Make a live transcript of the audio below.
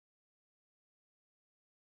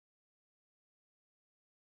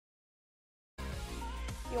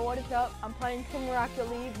Yo, what is up? I'm playing some Rocket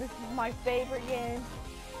League. This is my favorite game.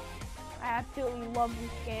 I absolutely love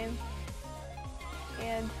this game.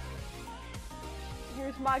 And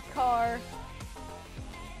here's my car.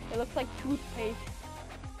 It looks like toothpaste.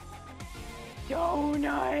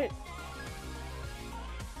 Donut!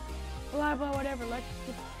 Blah blah whatever, let's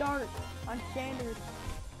just start on standard.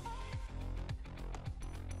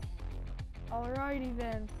 Alrighty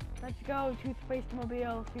then. Let's go, Toothpaste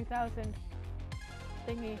Mobile 2000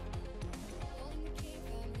 thingy.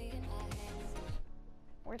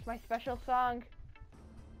 Where's my special song?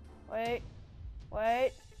 Wait.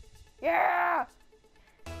 Yeah!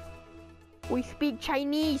 We speak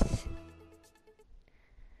Chinese.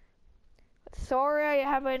 Sorry I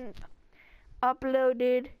haven't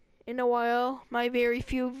uploaded in a while. My very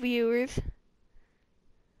few viewers.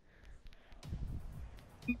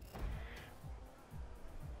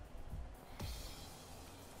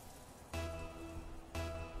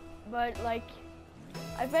 But like,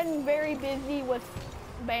 I've been very busy with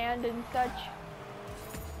band and such.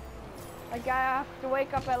 Like I have to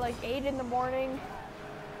wake up at like 8 in the morning.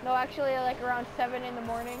 No, actually like around 7 in the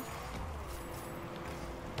morning.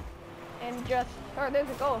 And just, oh, there's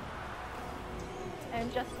a goal.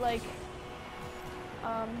 And just like,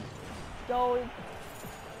 go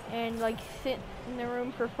and like sit in the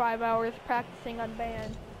room for 5 hours practicing on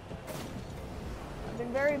band. I've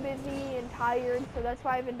been very busy and tired, so that's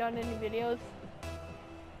why I haven't done any videos.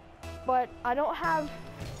 But I don't have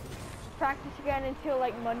practice again until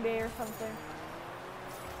like Monday or something.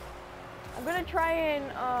 I'm gonna try and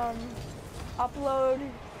upload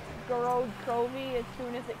Garode Trophy as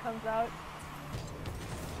soon as it comes out.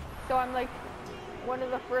 So I'm like one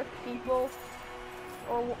of the first people,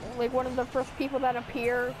 or like one of the first people that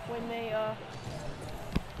appear when they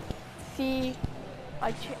see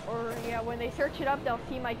when they search it up, they'll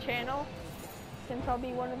see my channel, since I'll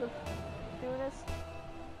be one of the soonest.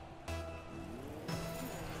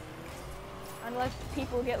 Unless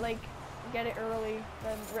people get it early,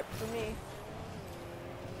 then rip for me.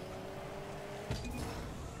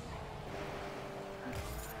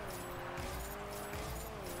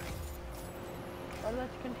 But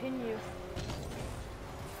let's continue.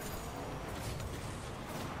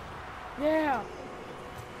 Yeah!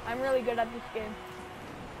 I'm really good at this game.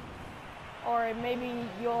 Or maybe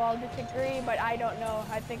you'll all disagree, but I don't know.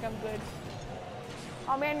 I think I'm good.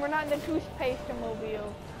 Oh man, we're not in the Toothpaste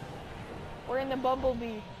Mobile. We're in the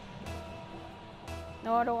Bumblebee.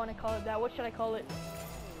 No, I don't want to call it that. What should I call it?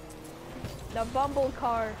 The Bumble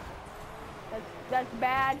Car. That's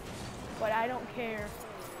bad, but I don't care.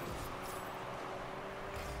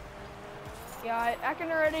 Yeah, I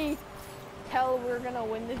can already tell we're gonna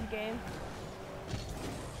win this game.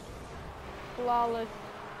 Flawless.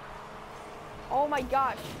 Oh my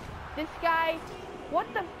gosh. This guy, what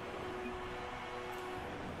the?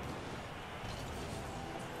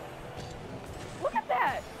 Look at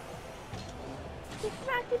that! He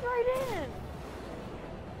smacked it right in!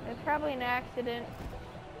 It's probably an accident.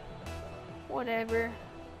 Whatever.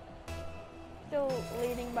 Still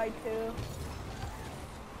leading by 2.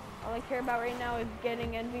 All I care about right now is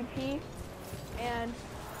getting MVP and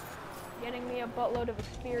getting me a buttload of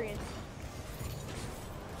experience.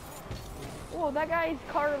 Whoa, that guy's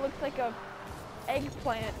car looks like a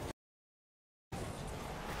eggplant.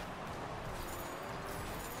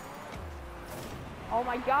 Oh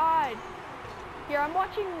my god! Here, I'm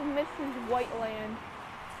watching Mrs. Whiteland.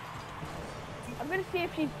 I'm gonna see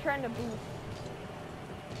if she's trying to boost.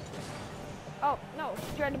 Oh, no,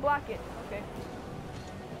 she's trying to block it. Okay.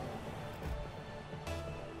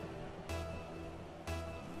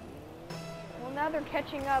 Well, now they're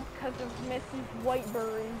catching up because of Mrs.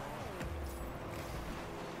 Whiteberry.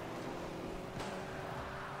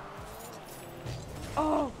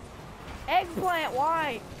 Oh! Eggplant,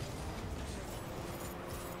 why?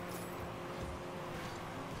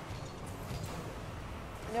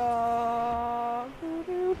 No.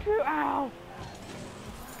 Ow.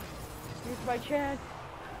 Here's my chance.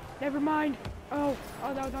 Never mind. Oh,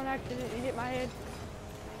 that was on accident. It hit my head.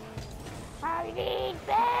 I need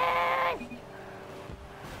this.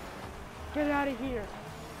 Get out of here.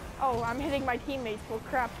 Oh, I'm hitting my teammates. Well,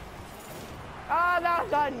 crap. Oh, that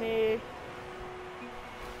was on me.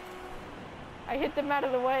 I hit them out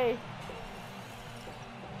of the way.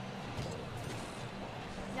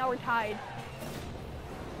 Now we're tied.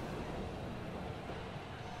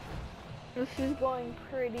 This is going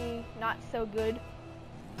pretty not so good.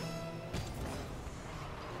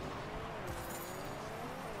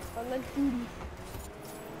 But let's do this.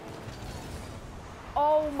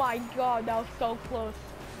 Oh my god, that was so close.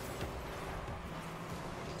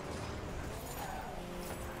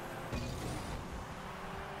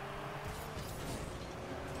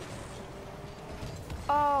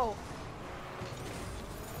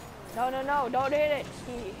 No, no, no, don't hit it.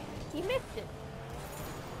 He missed it.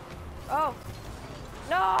 Oh.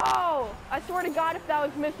 No! I swear to God if that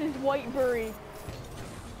was Mrs. Whiteberry.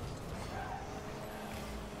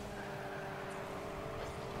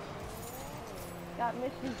 Got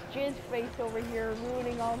Mrs. Jizzface over here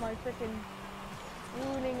ruining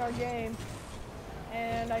our game.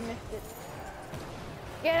 And I missed it.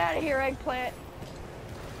 Get out of here, eggplant.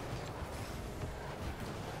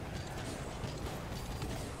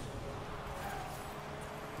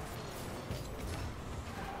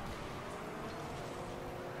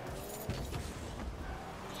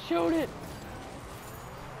 Shoot it.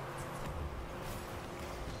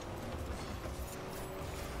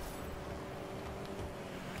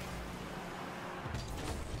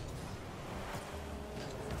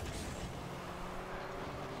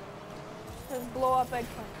 Just blow up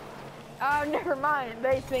eggplant. Oh, never mind.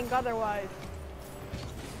 They think otherwise.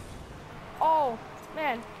 Oh,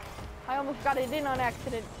 man. I almost got it in on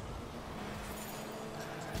accident.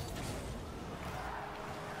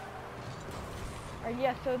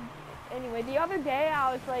 Yeah, so anyway, the other day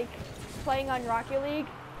I was like playing on Rocket League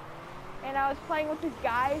and I was playing with this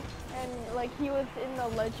guy and like he was in the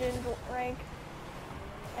legend rank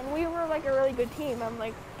and we were like a really good team. I'm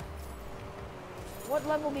like, what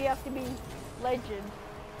level do you have to be legend?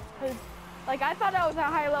 Because like I thought I was at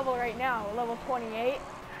high level right now, level 28,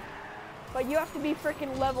 but you have to be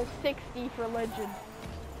freaking level 60 for legend.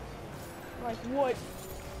 I'm like, what?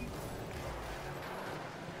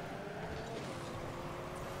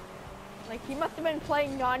 Like, he must have been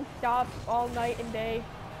playing non-stop all night and day,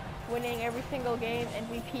 winning every single game,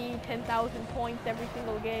 MVP, 10,000 points every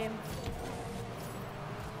single game,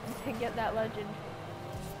 to get that legend.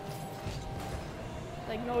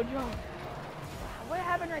 Like, no joke. What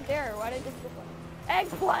happened right there? Why did it just...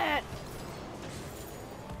 Eggplant!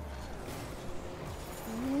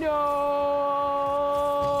 No!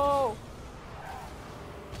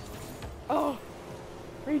 Oh!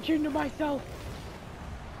 Reach into myself.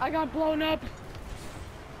 I got blown up.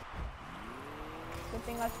 Good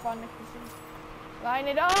thing that's fun. Line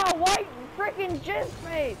it. Oh, white freaking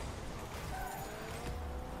Jizzface.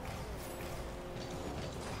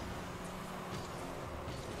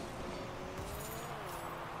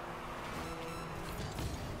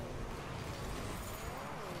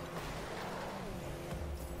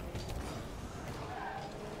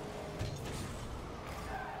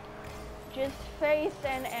 Jizzface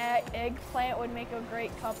and eggplant would make a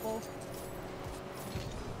great couple.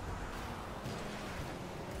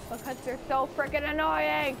 Because they're so freaking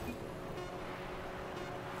annoying.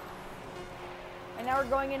 And now we're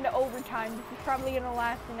going into overtime. This is probably gonna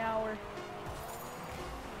last an hour.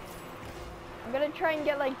 I'm gonna try and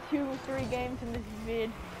get like 2 or 3 games in this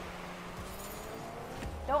vid.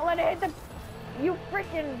 Don't let it hit the... You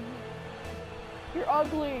freaking... You're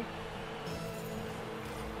ugly.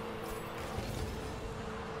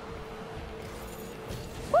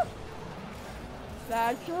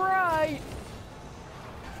 That's right.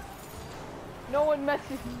 No one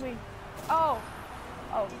messes with me. Oh.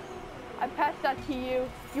 Oh. I passed that to you.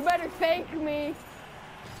 You better fake me.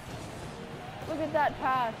 Look at that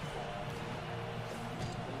pass.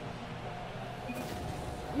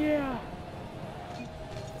 Yeah.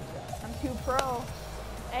 I'm too pro.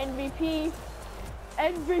 MVP.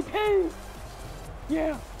 MVP.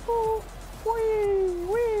 Yeah. Ooh. Wee.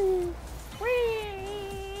 Wee.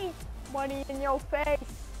 Wee. Money in your face.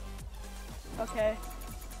 Okay.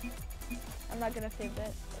 I'm not gonna save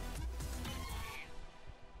that.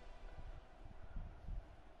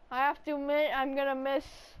 I have to admit, I'm gonna miss.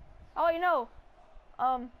 Oh, you know,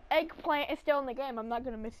 eggplant is still in the game. I'm not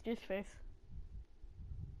gonna miss Jizzface.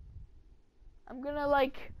 I'm gonna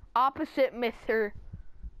like opposite miss her.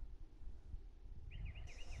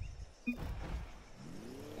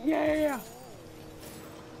 Yeah.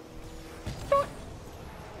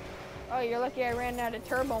 Oh, you're lucky I ran out of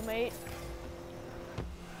turbo, mate.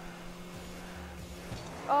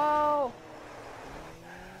 Oh.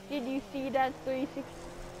 Did you see that 360?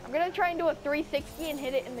 I'm gonna try and do a 360 and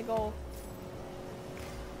hit it in the goal.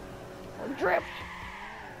 Or drift.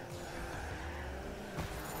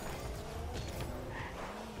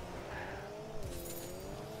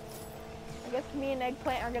 I guess me and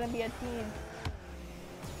eggplant are gonna be a team.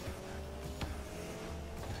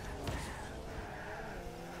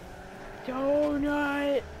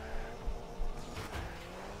 Donut.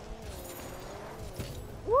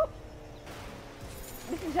 Whoop.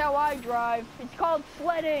 This is how I drive. It's called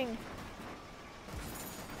sledding.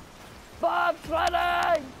 Bob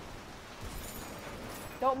sledding.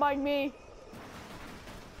 Don't mind me.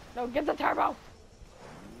 No, get the turbo.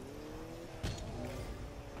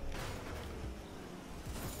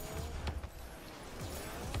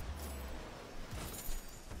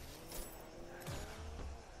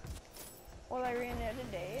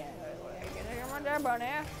 there, bunny.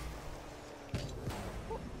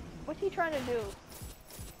 What's he trying to do?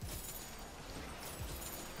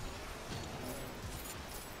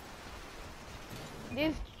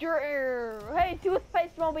 Hey,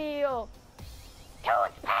 toothpaste mobile!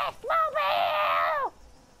 Toothpaste mobile!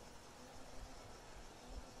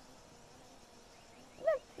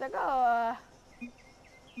 Let's go.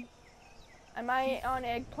 Am I on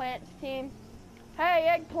Eggplant's team? Hey,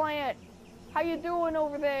 Eggplant! How you doing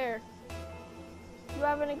over there? You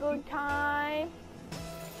having a good time?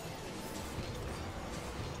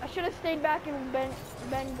 I should have stayed back in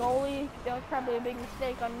Bengali. That was probably a big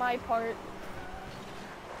mistake on my part.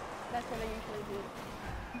 That's what I usually do.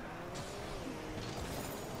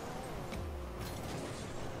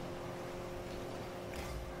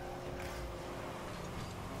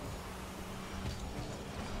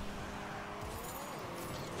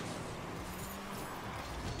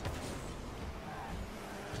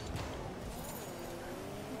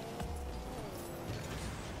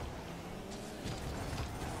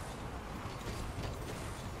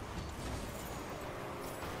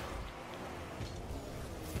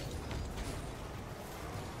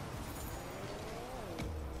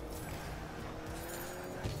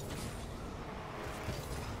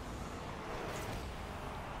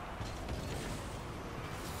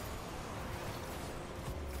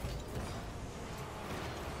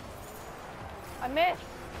 I missed.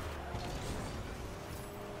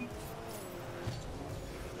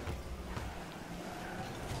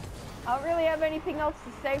 I don't really have anything else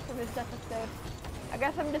to say for this episode. I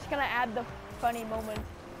guess I'm just gonna add the funny moments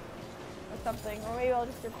or something, or maybe I'll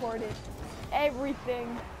just record it.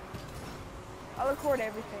 Everything. I'll record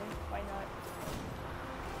everything. Why not?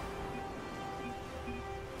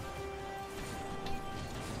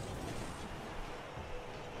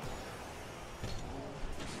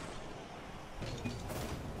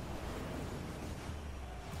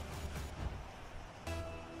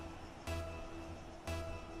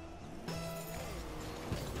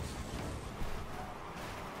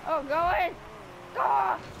 Oh, go in!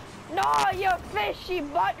 Oh, no, you fishy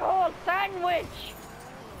butthole sandwich!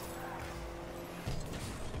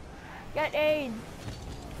 Get AIDS.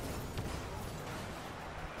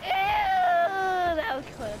 Ew, that was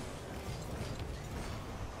close.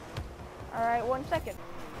 Alright, 1 second.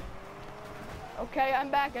 Okay,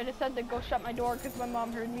 I'm back. I just had to go shut my door because my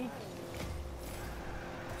mom heard me.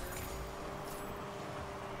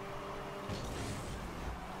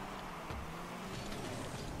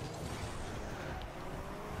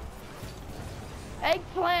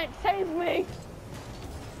 Eggplant, save me!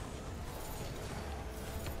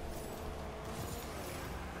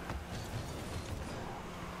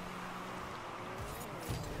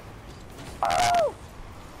 Oh!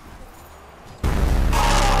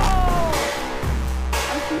 Oh!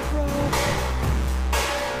 I'm too pro.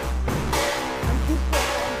 I'm too pro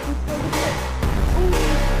to do it.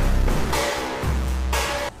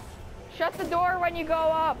 Ooh. Shut the door when you go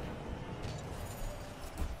up.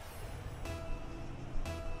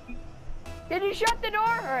 Did you shut the door?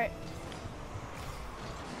 All right.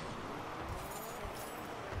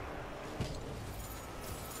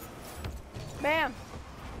 Bam.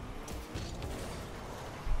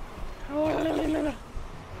 All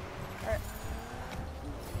right.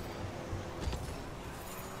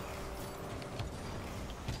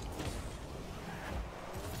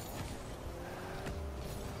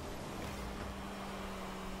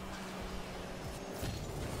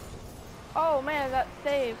 Oh man, that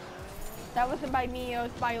saved. That wasn't by me, it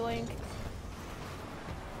was by Link.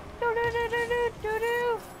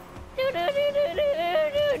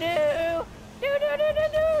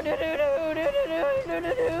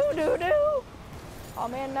 Oh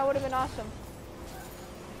man, that would have been awesome.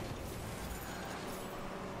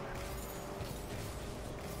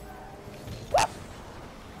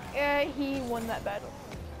 Yeah, he won that battle.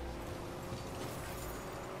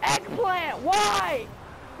 Eggplant, why?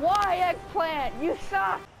 Why, Eggplant? You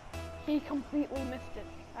suck! He completely missed it.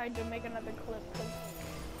 I had to make another clip.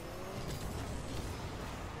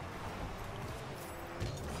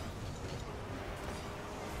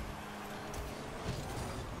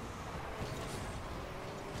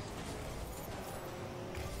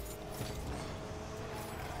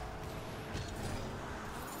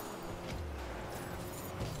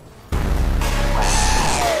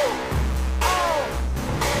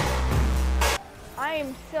 I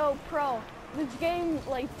am so pro. This game,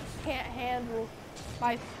 like, can't handle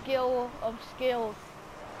my skill of skills.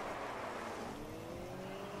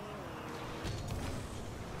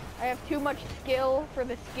 I have too much skill for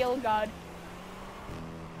the skill god.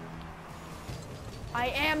 I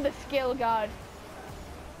am the skill god.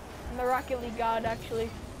 I'm the Rocket League god, actually.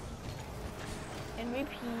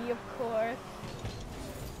 MVP, of course.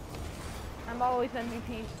 I'm always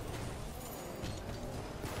MVP.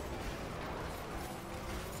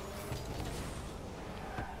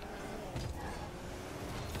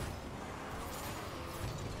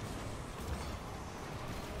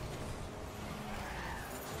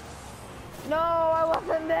 No, I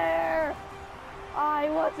wasn't there! I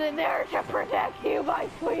wasn't there to protect you, my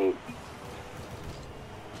sweet!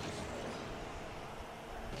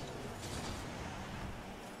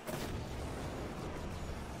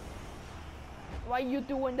 Why you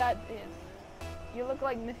doing that? You look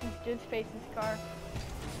like Mrs. JIZZFACE's car.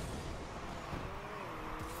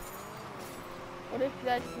 What if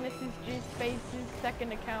that's Mrs. JIZZFACE's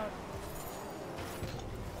second account?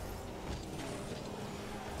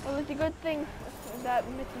 Well, it's a good thing that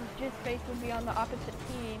Mrs. JIZZFACE would be on the opposite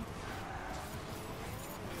team.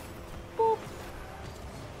 Boop!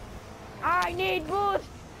 I need boost!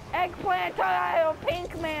 Eggplant,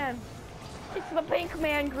 Pink Man! It's the Pink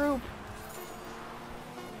Man group!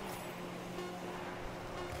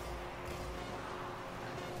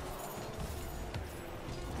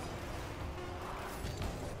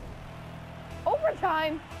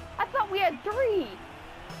 Overtime? I thought we had 3!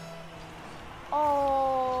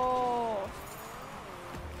 Oh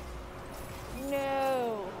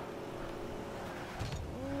no.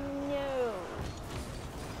 No.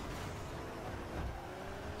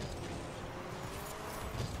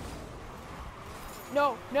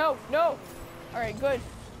 No, no, no. Alright, good.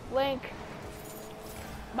 Link.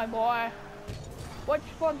 My boy. What's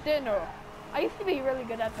for dinner? I used to be really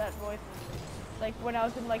good at that voice. Like when I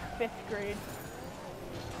was in like 5th grade.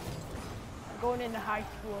 Going into high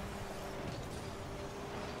school.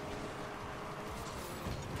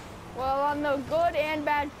 Well, on the good and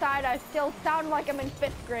bad side, I still sound like I'm in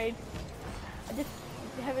 5th grade. I just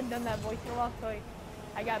haven't done that voice in a while, so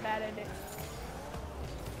I got bad at it.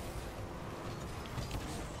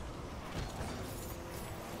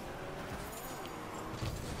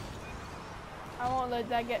 I won't let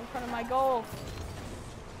that get in front of my goal.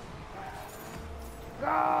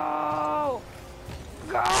 Go!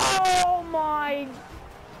 Go! Oh my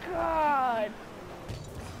God!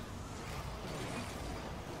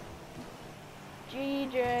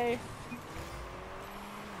 GJ.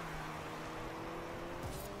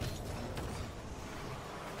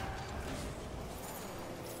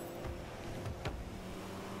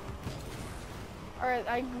 Alright,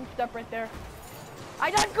 I goofed up right there.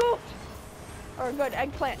 I got goofed! Alright, good,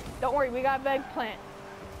 eggplant. Don't worry, we got eggplant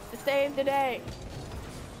to save the day.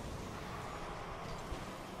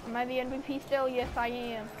 Am I the MVP still? Yes, I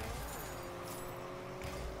am.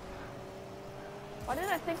 Why did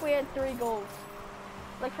I think we had 3 goals?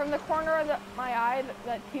 Like from the corner of my eye,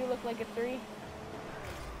 that 2 looked like a 3.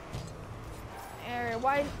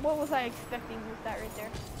 Alright, what was I expecting with that right there?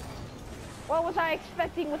 What was I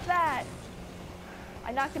expecting with that?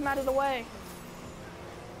 I knocked him out of the way.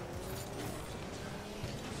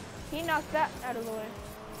 He knocked that out of the way.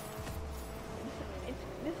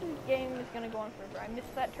 This game is gonna go on forever. I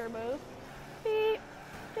missed that turbo. Beep,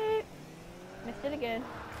 beep. Missed it again.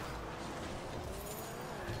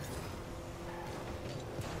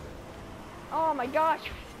 Oh my gosh,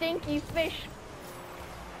 stinky fish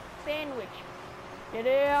sandwich. Get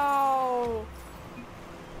out.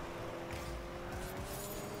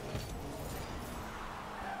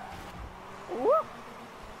 Whoop.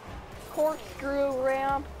 Corkscrew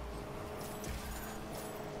ramp.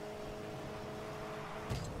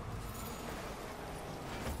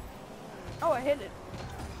 Oh, I hit it.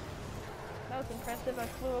 That was impressive. I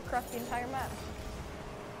flew across the entire map.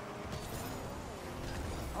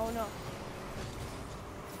 Oh no.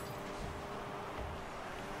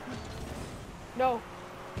 No.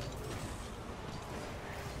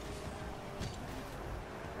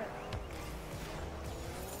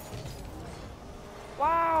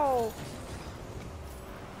 Wow.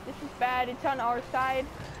 This is bad. It's on our side.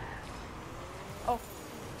 Oh.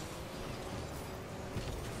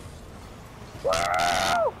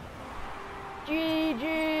 Woo!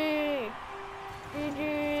 GG.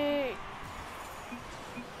 GG.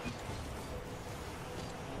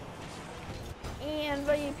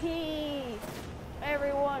 MVP.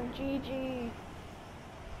 Everyone, GG.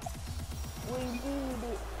 We did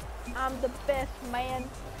it. I'm the best, man.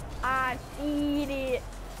 I did it.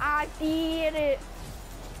 I did it.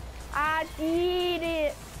 I did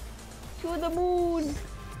it. To the moon.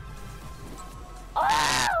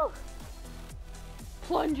 Oh!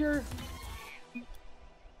 Plunger.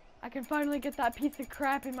 I can finally get that piece of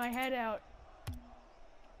crap in my head out.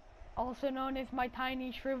 Also known as my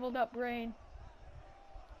tiny shriveled up brain.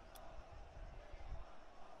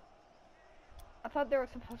 thought they were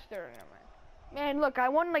supposed to. Never mind. Man, look, I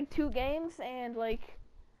won like 2 games and like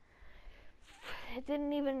it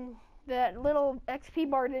didn't even, that little XP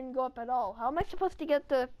bar didn't go up at all. How am I supposed to get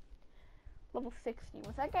to level 60?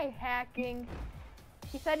 Was that guy hacking?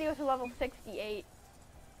 He said he was level 68.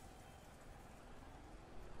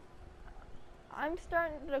 I'm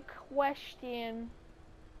starting to question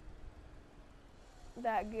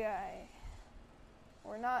that guy.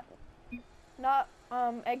 Or not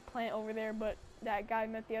Eggplant over there, but that guy I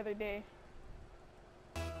met the other day.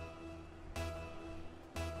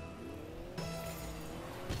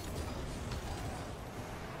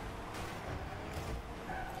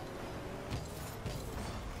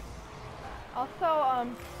 Also,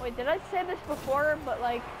 wait, did I say this before? But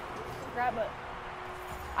like, grab it.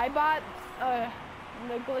 I bought the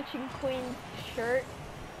Glitching Queen shirt,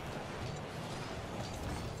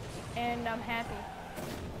 and I'm happy.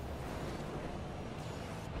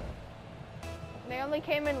 They only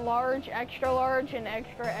came in large, extra large, and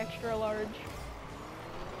extra, extra large.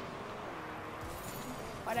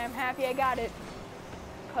 But I'm happy I got it,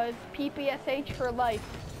 cause PPSH for life.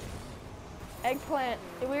 Eggplant,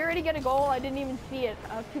 did we already get a goal? I didn't even see it.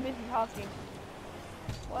 I was too busy talking.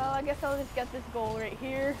 Well, I guess I'll just get this goal right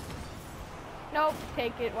here. Nope,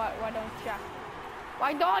 take it. Why don't ya?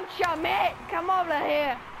 Why don't ya, mate? Come over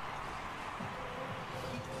here.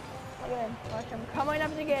 Look at him. Watch him coming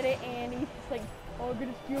up to get it, and he's just like, oh, I'm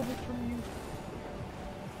gonna steal this from you.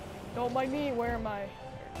 Don't mind me. Where am I?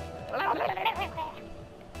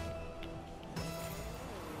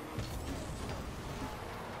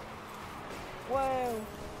 Whoa.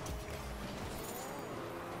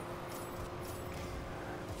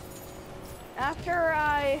 After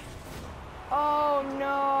oh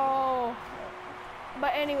no.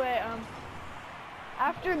 But anyway,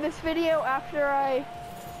 after this video, after I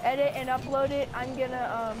edit and upload it, I'm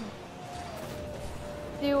gonna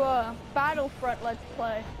do a Battlefront Let's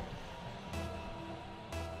Play.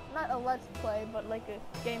 Not a Let's Play, but like a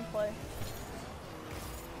gameplay.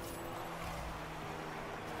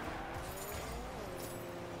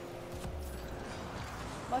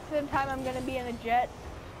 Most of the time I'm gonna be in a jet,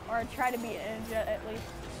 or try to be in a jet at least.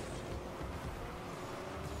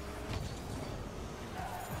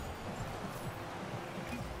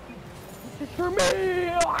 This is for me!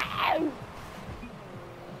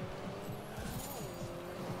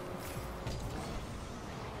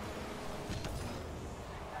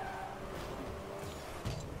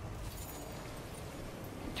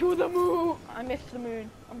 To the moon! I missed the moon.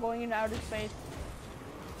 I'm going into outer space.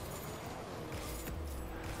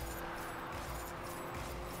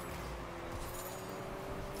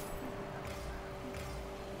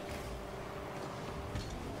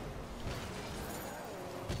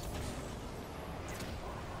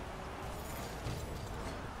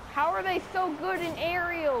 How are they so good in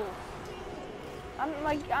aerial?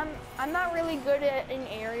 I'm not really good in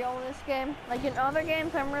aerial in this game. Like in other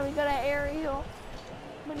games, I'm really good at aerial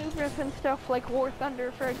maneuvers and stuff, like War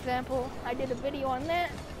Thunder, for example. I did a video on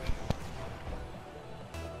that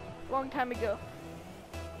a long time ago.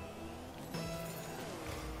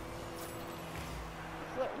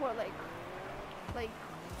 What, like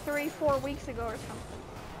 3-4 weeks ago or something.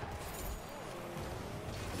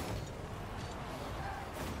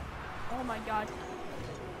 Oh my god.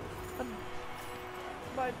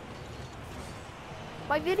 But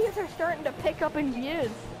my videos are starting to pick up in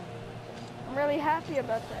views. I'm really happy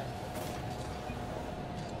about that.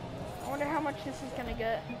 I wonder how much this is gonna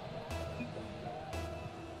get.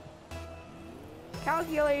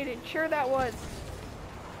 Calculated, sure that was.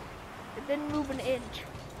 It didn't move an inch.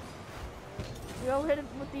 We all hit it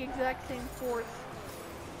with the exact same force.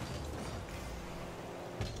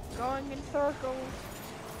 Going in circles.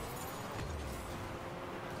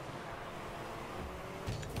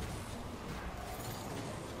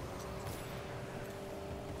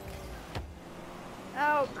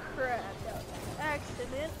 Oh crap, that was an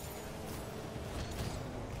accident.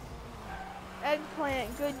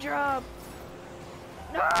 Eggplant, good job.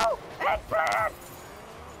 No! Eggplant!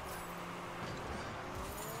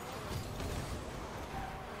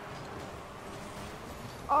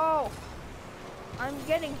 Oh, I'm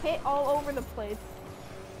getting hit all over the place.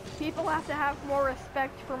 People have to have more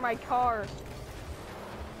respect for my car,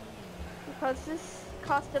 because this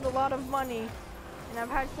costed a lot of money. And I've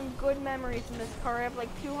had some good memories in this car. I have like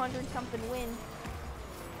 200 something wins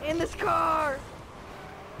in this car.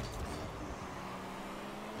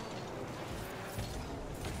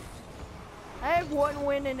 I have 1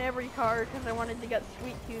 win in every car because I wanted to get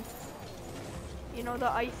Sweet Tooth. You know, the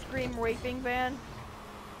ice cream raping van?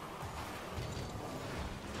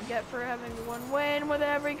 You get for having 1 win with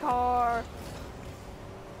every car.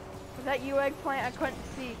 Was that you, Eggplant? I couldn't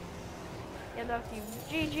see. Yeah, that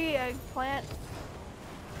was you. GG, Eggplant.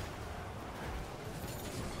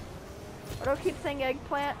 I don't keep saying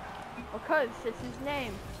Eggplant because it's his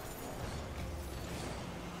name.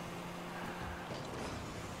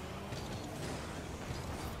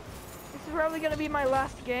 This is probably gonna be my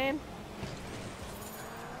last game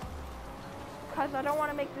because I don't want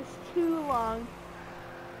to make this too long,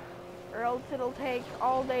 or else it'll take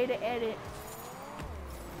all day to edit.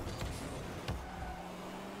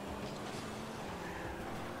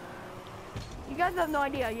 You guys have no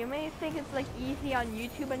idea. You may think it's like easy on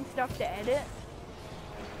YouTube and stuff to edit,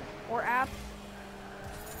 or apps.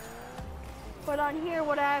 But on here,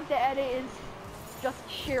 what I have to edit is just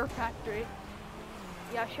SHAREfactory.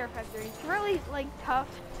 Yeah, SHAREfactory. It's really like tough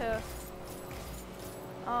to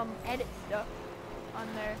edit stuff on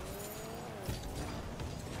there.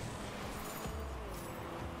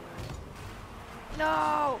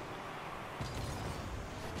 No!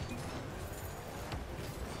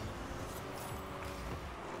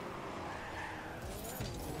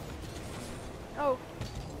 Oh,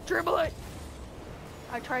 dribble it!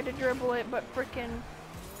 I tried to dribble it, but frickin'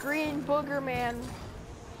 Green Booger Man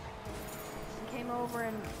came over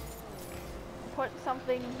and put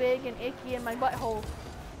something big and icky in my butthole.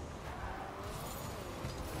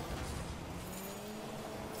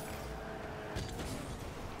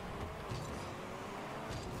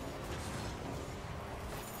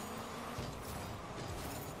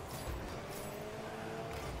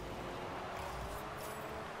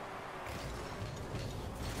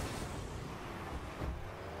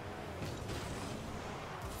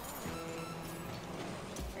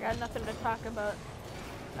 I got nothing to talk about.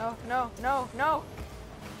 No, no, no, no!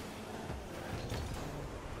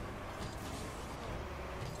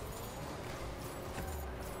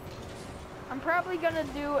 I'm probably gonna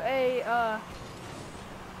do a,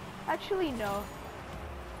 actually no.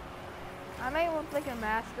 I might look like a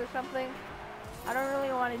mask or something. I don't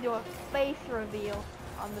really want to do a face reveal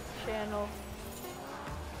on this channel.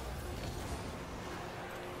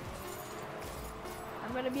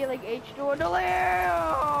 I'm gonna be like H2O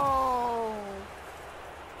Deleo!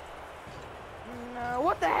 No,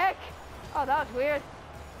 what the heck? Oh, that was weird.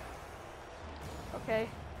 Okay.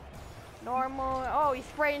 Normal. Oh, he's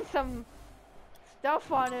spraying some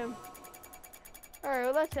stuff on him. Alright,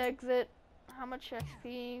 well, let's exit. How much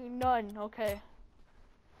XP? None. Okay.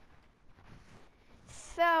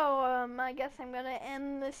 So, I guess I'm gonna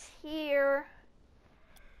end this here.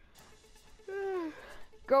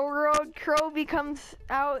 Go Road Kroby comes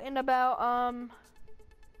out in about,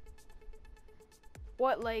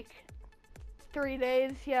 what, like 3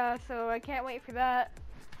 days? Yeah, so I can't wait for that.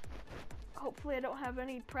 Hopefully I don't have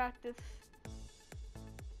any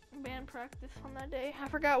band practice on that day. I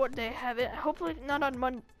forgot what day I have it. Hopefully not on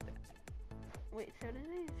Monday. Wait, Saturday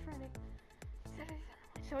is Friday. Saturday.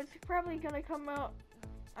 So it's probably gonna come out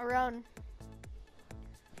around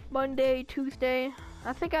Monday, Tuesday.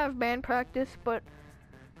 I think I have band practice, but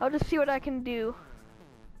I'll just see what I can do.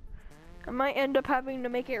 I might end up having to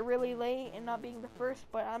make it really late and not being the first,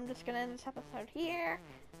 but I'm just gonna end this episode here.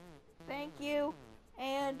 Thank you,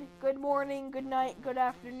 and good morning, good night, good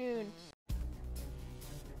afternoon.